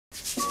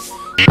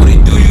What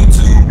it do,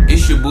 YouTube?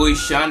 It's your boy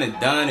Shana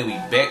Don, and we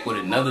back with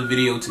another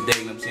video today.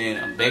 You know what I'm saying?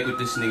 I'm back with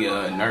this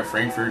nigga Nerd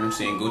Frankfurt. You know what I'm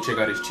saying? Go check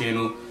out his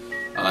channel.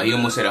 He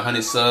almost had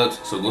 100 subs,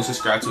 so go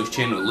subscribe to his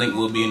channel. The link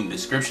will be in the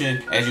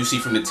description. As you see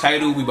from the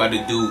title, we about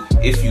to do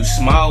If You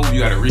Smile, you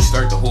gotta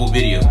restart the whole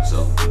video.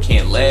 So you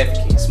can't laugh, you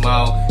can't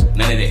smile,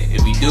 none of that.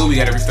 If we do, we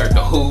gotta restart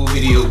the whole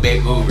video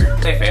back over.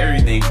 Laugh at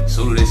everything,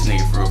 so do this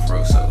nigga for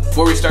real. So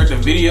before we start the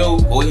video,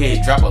 go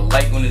ahead, drop a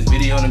like on this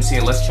video. You know what I'm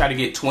saying? Let's try to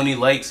get 20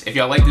 likes. If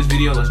y'all like this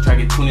video, let's try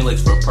to get 20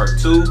 likes for part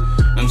 2. You know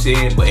what I'm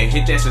saying? But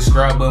hit that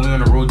subscribe button. We're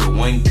on the road to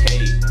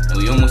 1K. And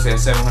we almost at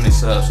 700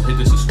 subs, so hit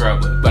the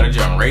subscribe button. About to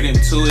jump right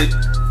into it.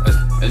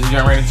 Let's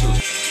jump right into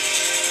it.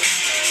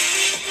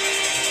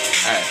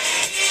 Alright.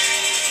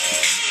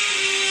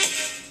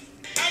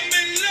 I'm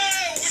in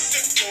love with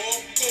the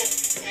coco.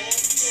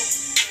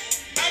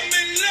 I'm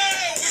in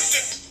love with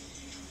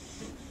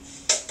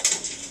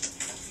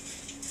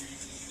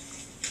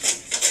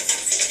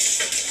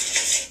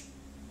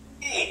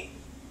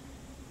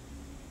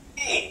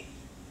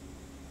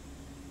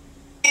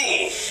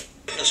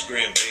the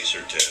Gram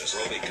pacer test,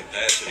 low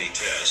capacity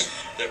test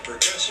that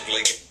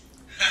progressively.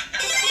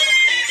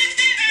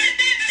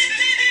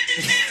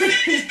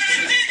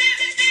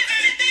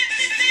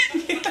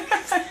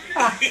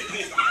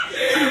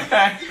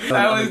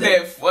 How was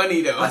that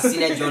funny though? I seen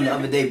that joint the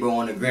other day, bro,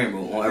 on the gram,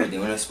 bro, on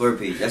everything, on the Explore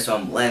page. That's why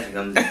I'm laughing.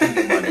 I'm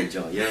thinking about that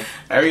joint, yeah.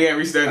 Alright, we gotta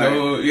restart the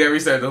whole. You gotta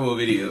restart the whole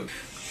video.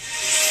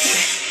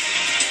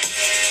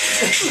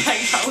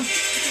 Like how?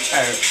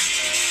 Alright.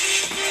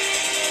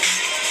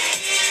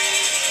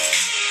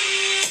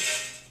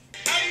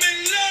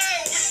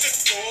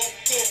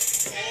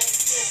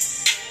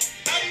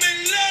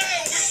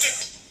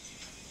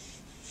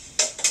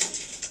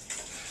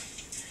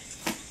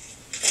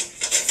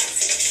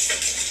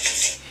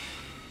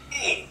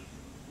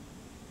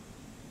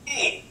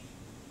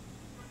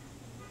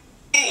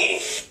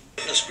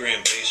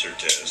 Gram pacer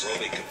test, low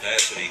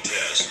capacity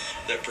test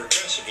that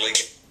progressively.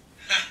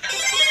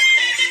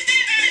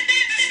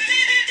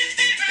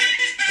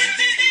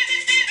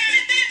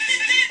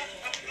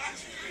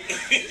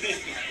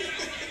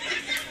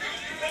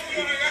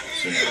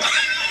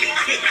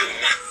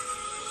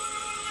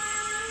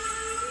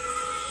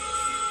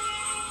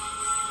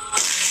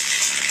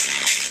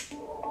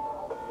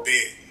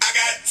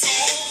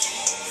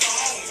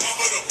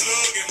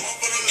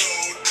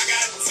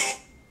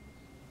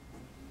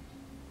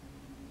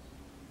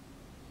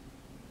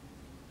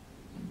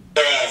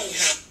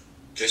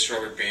 This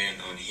rubber band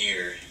on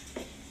here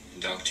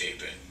and duct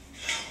tape it.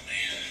 Oh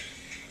man.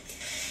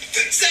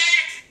 Zach!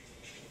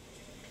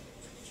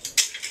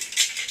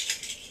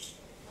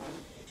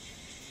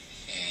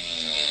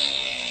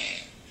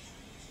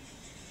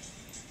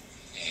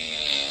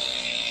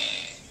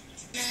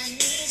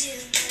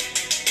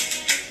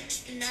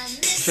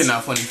 Shit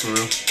not funny for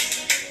real.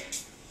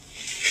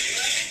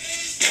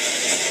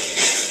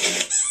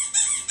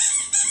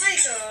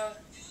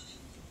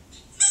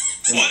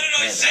 What did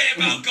I say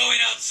about going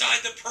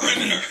outside the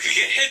perimeter? You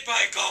get hit by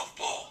a golf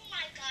ball. Oh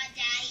my god,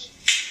 Daddy.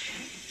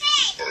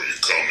 Are you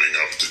coming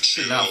up to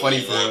chill? Not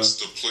funny for What's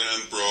the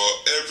plan, bro?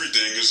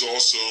 Everything is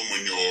awesome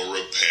when you're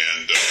a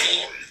panda.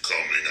 Are you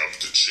coming up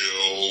to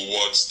chill?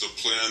 What's the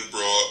plan,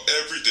 bro?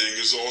 Everything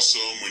is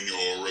awesome when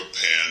you're a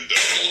panda.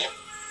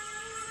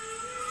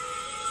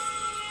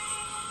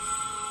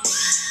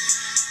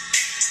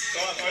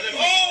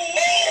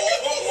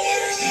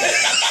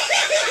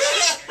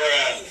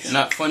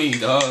 Not funny,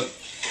 dog.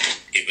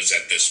 It was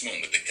at this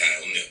moment that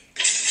Kyle knew.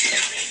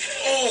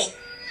 Oh!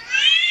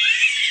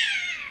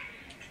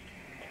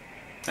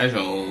 That's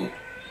old.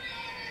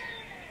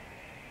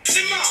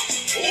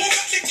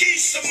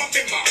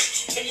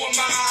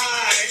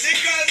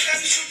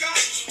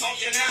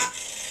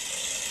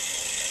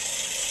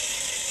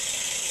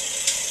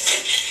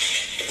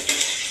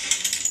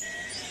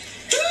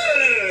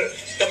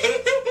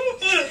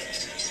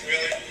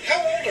 Really? How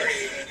old are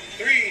you?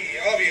 3,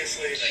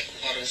 obviously.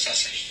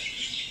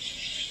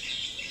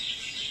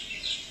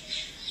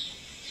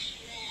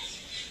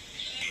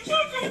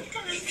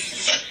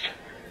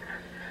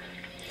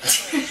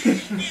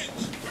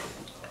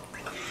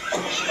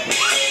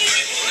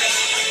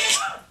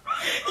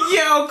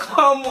 Yo,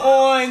 come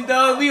on,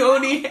 dog. We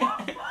only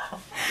had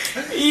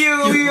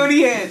we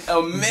only had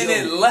a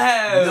minute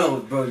left. No,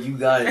 bro, you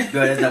got it.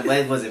 Bro,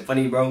 that wasn't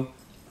funny, bro.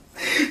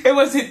 It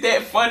wasn't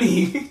that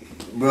funny.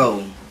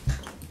 Bro.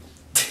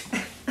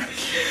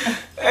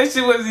 That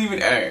shit wasn't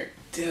even alright.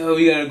 Damn,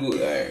 we gotta go.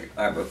 Alright.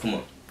 Alright, bro, come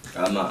on.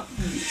 I'm not.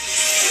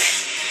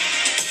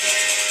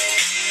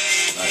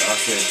 Alright, all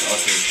serious.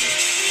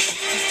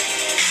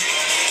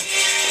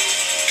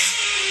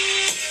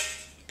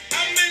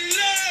 I'm in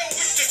love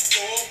with the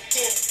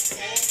coco.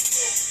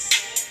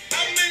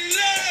 I'm in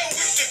love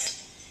with the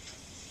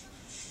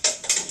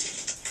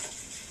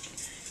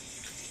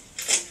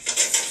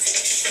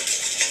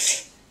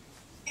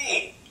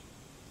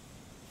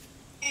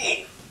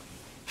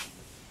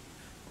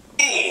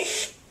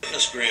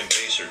Gram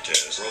pacer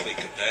test, low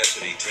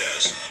capacity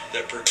test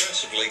that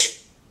progressively.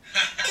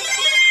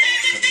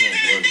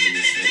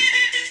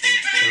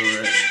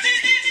 Alright.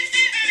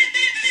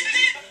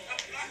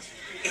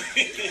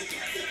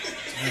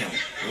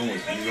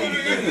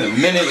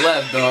 minute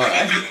left, dog.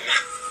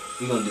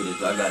 We gonna do this,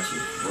 bro. I got you.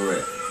 We're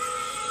at.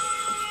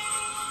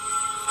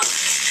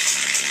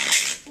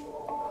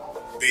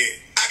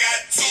 I got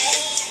two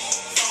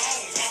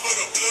phones, one for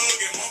the plug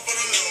and one for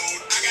the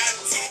load. I got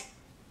two.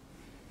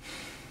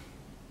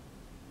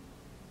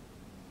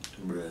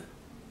 Bruh.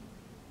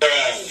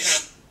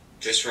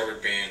 This rubber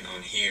band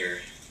on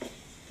here,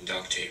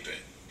 duct tape it.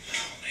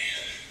 Oh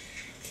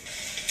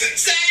man.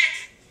 Zach!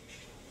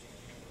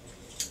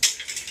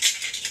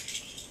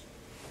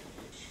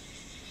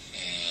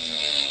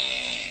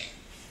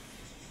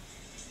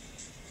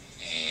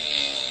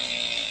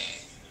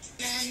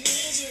 I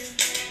need you,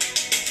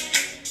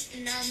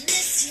 and I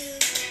miss you.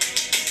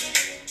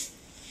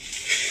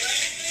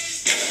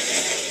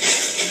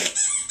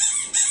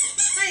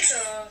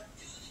 Michael.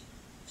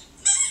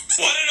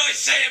 What did I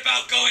say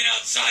about going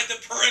outside the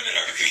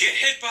perimeter? You could get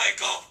hit by a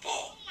golf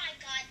ball. Oh my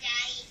God,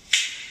 Daddy.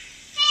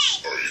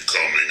 Are you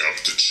coming up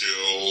to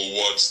chill?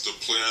 What's the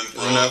plan,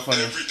 bro? Not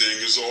funny. Everything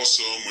is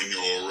awesome when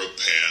you're a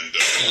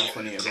panda. Not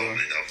funny at all.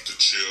 Coming up to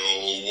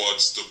chill.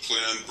 What's the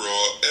plan, bro?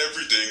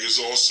 Everything is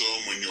awesome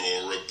when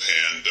you're a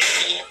panda.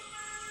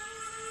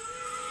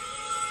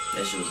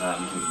 That shit was hot.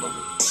 I'm keeping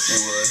bubble.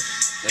 It was.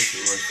 That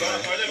shit was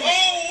fire.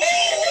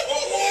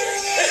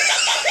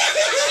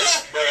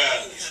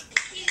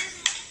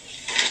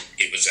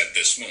 It was at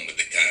this moment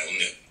that Kyle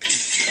knew.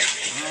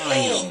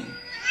 Damn.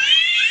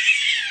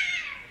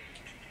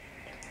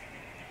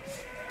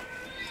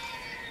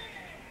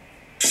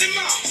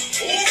 Simma,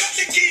 who got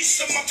the keys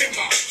to my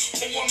pimma?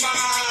 Who am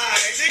I?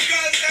 The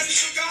girls and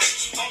sugar.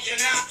 How can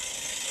I?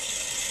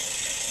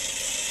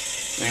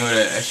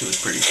 Anyway, that shit was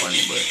pretty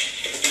funny, but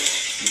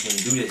You can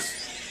do this.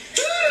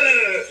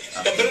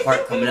 The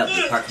part coming up.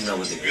 The part coming up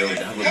with the girl with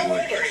the How old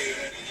hoverboard. are you?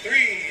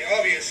 3,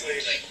 obviously.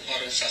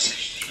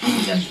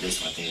 It's after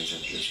this one. I think it's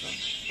after this one.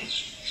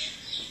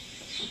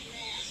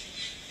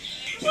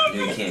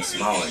 You can't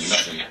smile or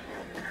nothing.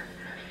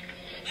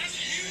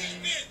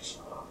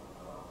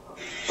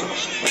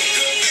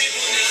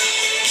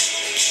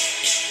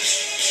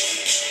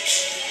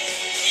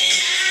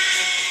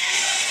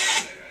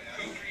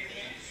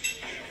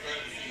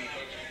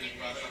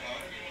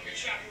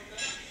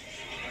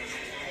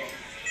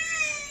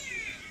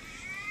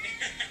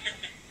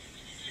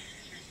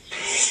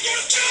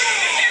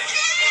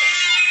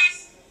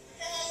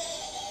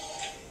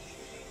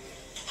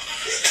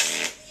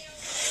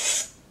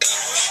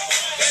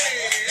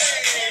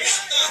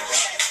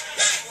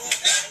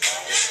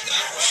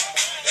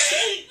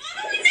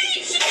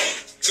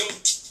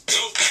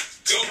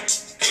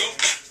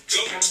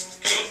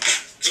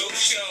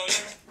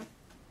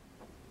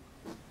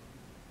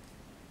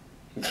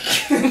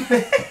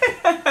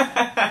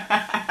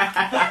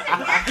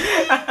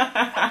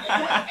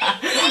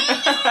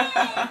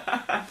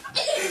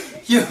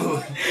 Yo,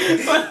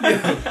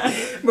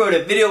 bro,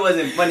 the video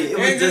wasn't funny. It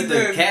was just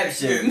the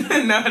caption.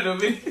 No, the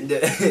video.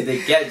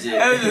 The caption.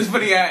 That was just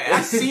funny.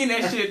 I seen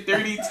that shit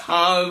 30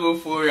 times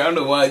before. I don't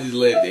know why I just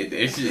left it.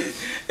 That shit.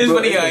 It's Bro,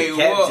 funny it's how the he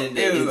caption. walked. It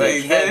It's was the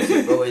like caption,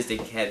 that. bro. It's the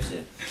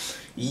caption.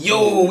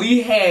 Yo,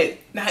 we had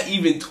not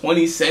even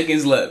 20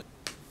 seconds left.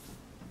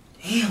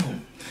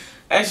 Damn.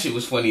 That shit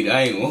was funny.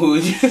 I ain't gonna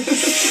hold you. I'm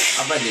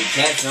about the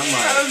caption. I'm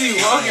like, How was he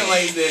walking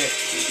like that?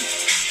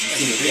 You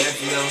see the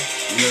caption though?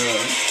 Yeah.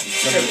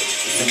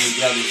 Somebody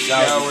get out of the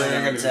shower. Shower, turn I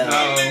on gotta the towel.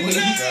 shower.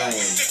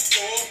 Crying.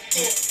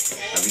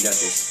 Alright, we got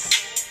this.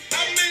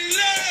 I'm in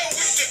love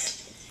with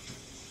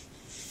the.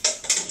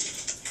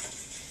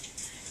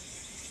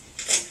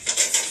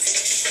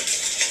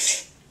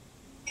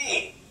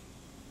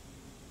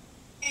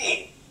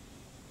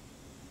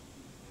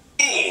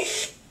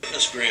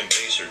 This Gram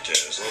Pacer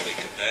test, loading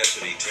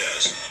capacity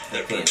test,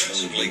 that Can't really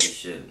progressively believe this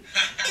shit.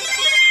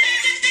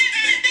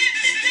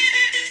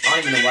 I don't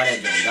even know why that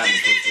joint got me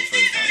hooked for the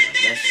first time.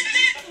 Like, that's,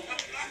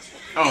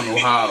 I don't know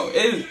how. I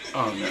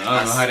don't know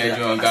how that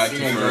joint got I you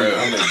seen that for joint real.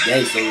 on the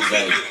day, so it was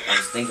like, I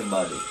was thinking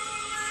about it.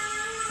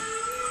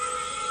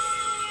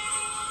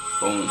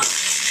 Boom.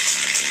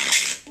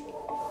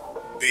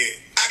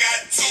 I got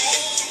two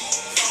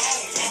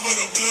phones, one for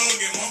the plug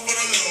and one for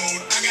the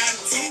load. I got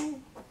two.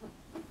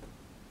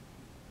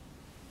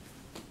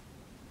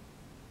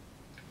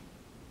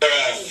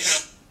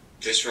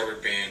 This rubber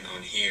band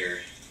on here,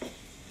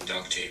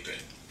 duct tape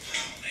it.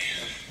 Oh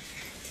man.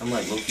 I'm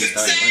like, low-key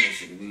started learning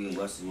shit. We been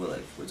watched this, what,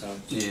 like 4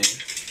 times? Yeah.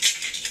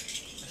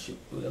 That shit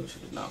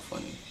was not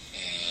funny.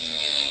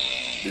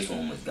 This one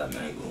almost got me.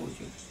 I ain't going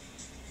with you.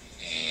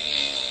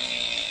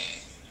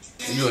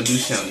 You gonna do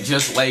something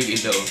just like it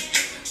though.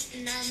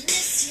 And I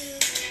miss you.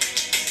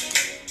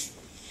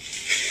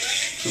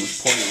 She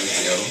was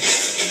pointless, yo.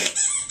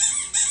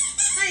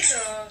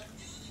 Michael.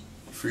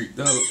 Freaked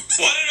out.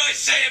 What did I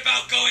say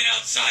about going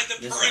outside the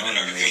This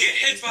perimeter? one, You could get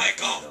hit it's by a not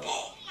golf funny,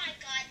 ball. Oh my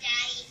God,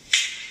 Daddy.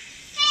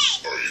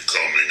 Are you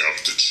coming up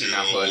to chill?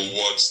 Not funny.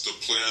 What's the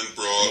plan,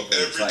 bro?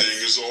 Okay, Everything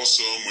twice. is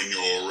awesome when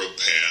you're a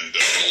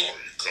panda. Are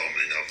you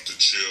coming up to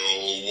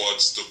chill?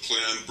 What's the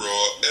plan, bro?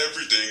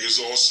 Everything is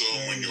awesome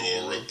when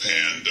you're a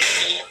panda.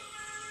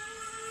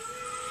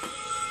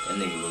 That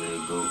nigga really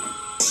a goat.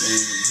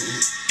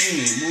 Mhm.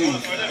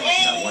 Move.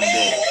 Not one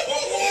bit.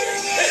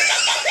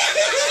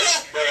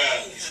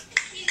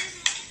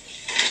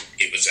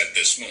 It was at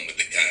this moment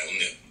that Kyle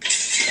knew.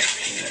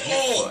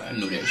 Oh, I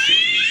knew that shit.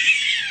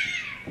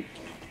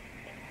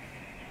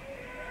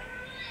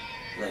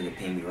 Like a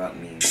Pammy Rock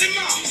meme. This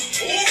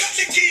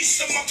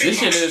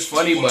shit is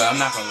funny, but I'm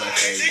not gonna let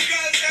that.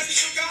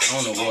 I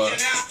don't know what.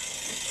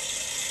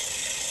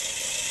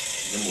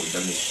 Them more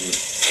dumb as shit.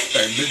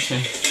 Start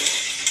bitching.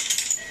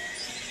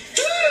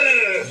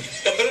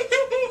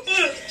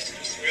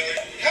 Really?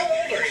 How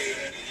old are you?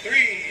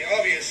 3,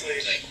 obviously.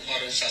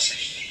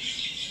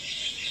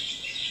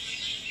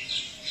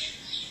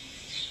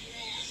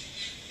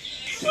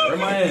 Where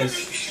my ass?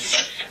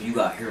 You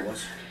got hair,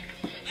 watch.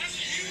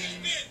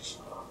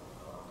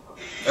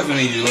 That's what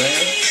made you laugh.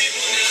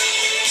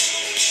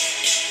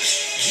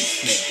 He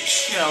smacked the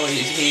shit out of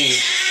his head.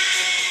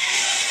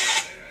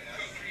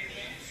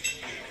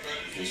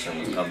 This shit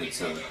was coming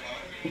too.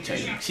 He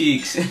changed them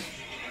cheeks.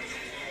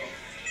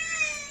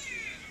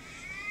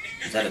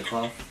 Is that a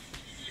cloth?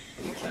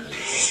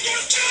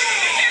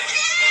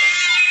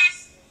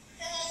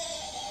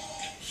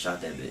 Shot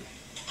that bit.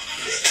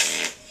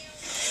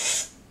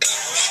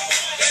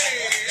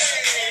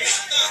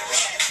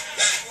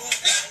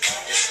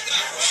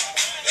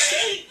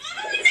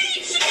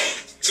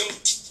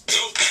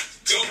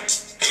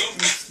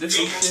 This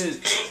is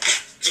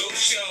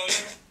shit.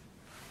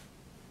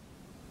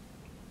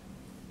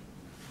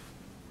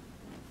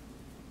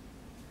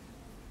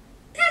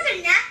 Have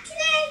a nap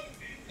today?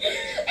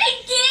 I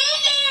did!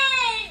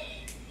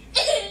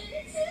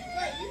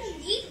 What, you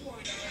need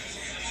one.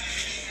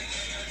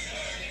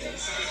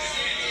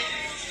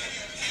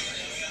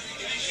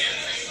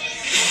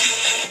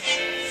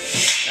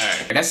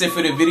 Alright, that's it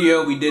for the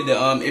video. We did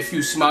the if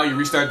you smile you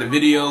restart the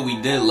video. We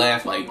did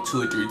laugh like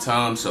 2 or 3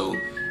 times, so,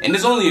 and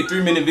it's only a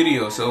 3-minute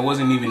video, so it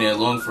wasn't even that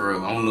long for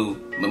real. I don't know,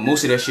 but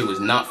most of that shit was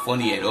not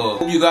funny at all.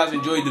 Hope you guys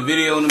enjoyed the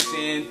video, you know what I'm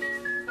saying?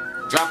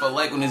 Drop a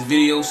like on this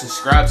video,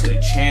 subscribe to the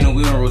channel.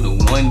 We on the road to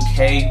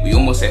 1K. We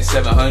almost at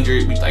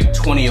 700. We like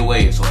 20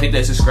 away. So hit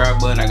that subscribe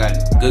button. I got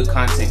good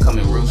content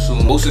coming real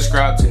soon. Go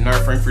subscribe to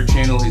Nerf Frankfurt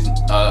channel.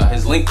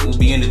 His link will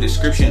be in the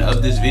description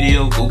of this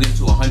video. Go get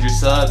to 100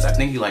 subs. I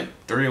think he like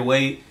 3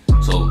 away.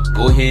 So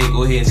go ahead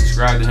and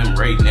subscribe to him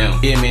right now.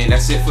 Yeah, man,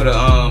 that's it for the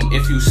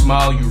if you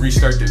smile, you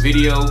restart the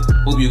video.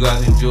 Hope you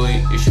guys enjoy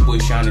it. It's your boy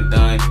Shine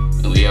Done,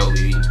 and we out,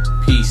 baby.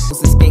 Peace.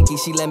 Spanky,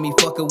 she let me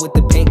fuck her with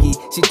the pinky.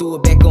 She threw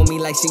it back on me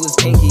like she was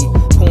pinky.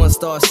 Porn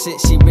star shit,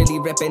 she really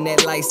reppin'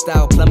 that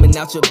lifestyle. Plumbing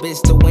out your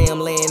bitch the way I'm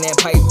laying that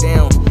pipe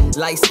down.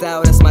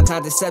 Lifestyle, that's my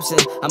contraception.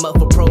 I'm up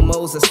for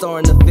promos, a star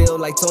in the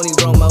field like Tony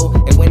Romo.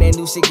 And when that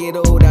new shit get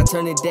old, I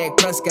turn to Dak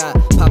Prescott.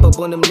 Pop up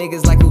on them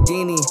niggas like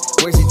Houdini.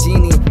 Where's your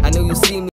genie? I know you see me.